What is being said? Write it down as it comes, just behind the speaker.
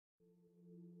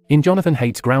In Jonathan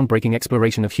Haidt's groundbreaking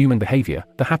exploration of human behavior,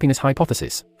 The Happiness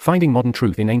Hypothesis, Finding Modern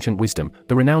Truth in Ancient Wisdom,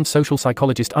 the renowned social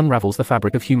psychologist unravels the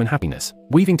fabric of human happiness,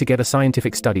 weaving together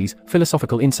scientific studies,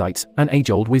 philosophical insights, and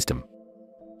age-old wisdom.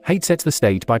 Haidt sets the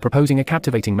stage by proposing a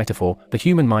captivating metaphor: the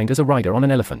human mind as a rider on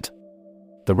an elephant.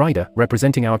 The rider,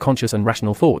 representing our conscious and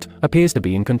rational thought, appears to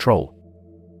be in control.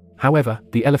 However,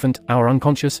 the elephant, our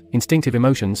unconscious, instinctive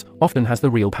emotions, often has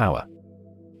the real power.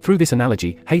 Through this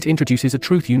analogy, Haidt introduces a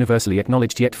truth universally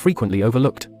acknowledged yet frequently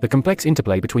overlooked: the complex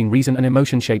interplay between reason and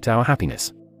emotion shapes our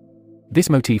happiness. This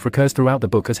motif recurs throughout the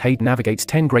book as Haidt navigates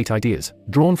 10 great ideas,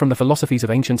 drawn from the philosophies of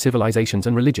ancient civilizations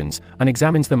and religions, and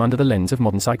examines them under the lens of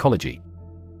modern psychology.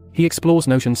 He explores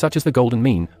notions such as the golden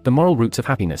mean, the moral roots of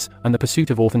happiness, and the pursuit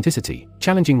of authenticity,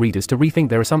 challenging readers to rethink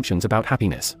their assumptions about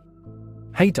happiness.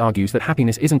 Haidt argues that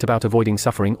happiness isn't about avoiding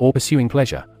suffering or pursuing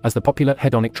pleasure, as the popular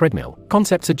hedonic treadmill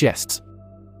concept suggests.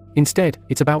 Instead,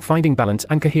 it's about finding balance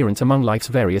and coherence among life's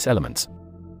various elements.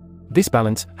 This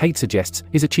balance, Haidt suggests,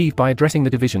 is achieved by addressing the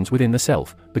divisions within the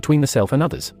self, between the self and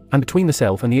others, and between the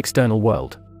self and the external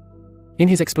world. In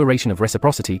his exploration of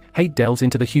reciprocity, Haidt delves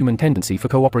into the human tendency for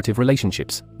cooperative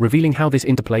relationships, revealing how this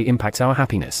interplay impacts our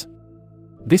happiness.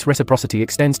 This reciprocity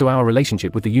extends to our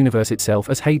relationship with the universe itself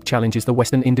as Haidt challenges the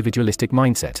Western individualistic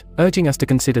mindset, urging us to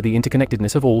consider the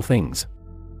interconnectedness of all things.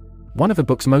 One of the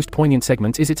book's most poignant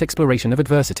segments is its exploration of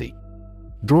adversity.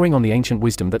 Drawing on the ancient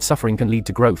wisdom that suffering can lead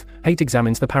to growth, Haidt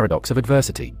examines the paradox of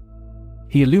adversity.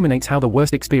 He illuminates how the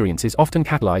worst experiences often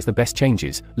catalyze the best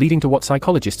changes, leading to what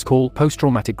psychologists call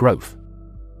post-traumatic growth.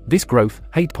 This growth,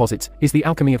 Haidt posits, is the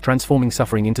alchemy of transforming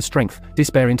suffering into strength,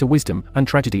 despair into wisdom, and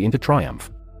tragedy into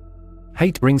triumph.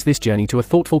 Haidt brings this journey to a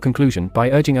thoughtful conclusion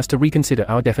by urging us to reconsider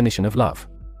our definition of love.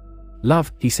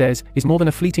 Love, he says, is more than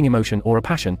a fleeting emotion or a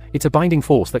passion, it's a binding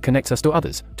force that connects us to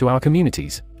others, to our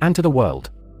communities, and to the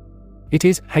world. It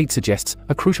is, Haidt suggests,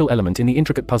 a crucial element in the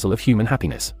intricate puzzle of human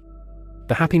happiness.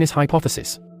 The happiness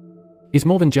hypothesis is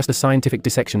more than just a scientific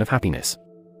dissection of happiness.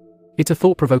 It's a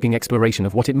thought-provoking exploration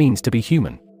of what it means to be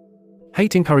human.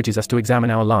 Haidt encourages us to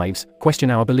examine our lives, question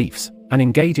our beliefs, and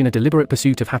engage in a deliberate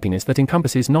pursuit of happiness that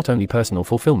encompasses not only personal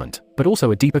fulfillment, but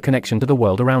also a deeper connection to the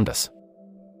world around us.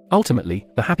 Ultimately,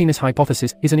 the happiness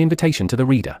hypothesis is an invitation to the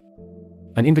reader.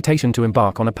 An invitation to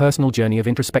embark on a personal journey of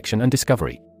introspection and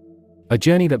discovery. A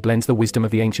journey that blends the wisdom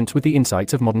of the ancients with the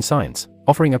insights of modern science,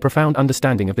 offering a profound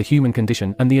understanding of the human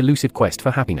condition and the elusive quest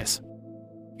for happiness.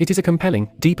 It is a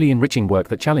compelling, deeply enriching work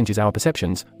that challenges our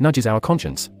perceptions, nudges our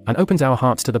conscience, and opens our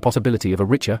hearts to the possibility of a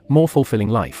richer, more fulfilling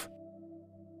life.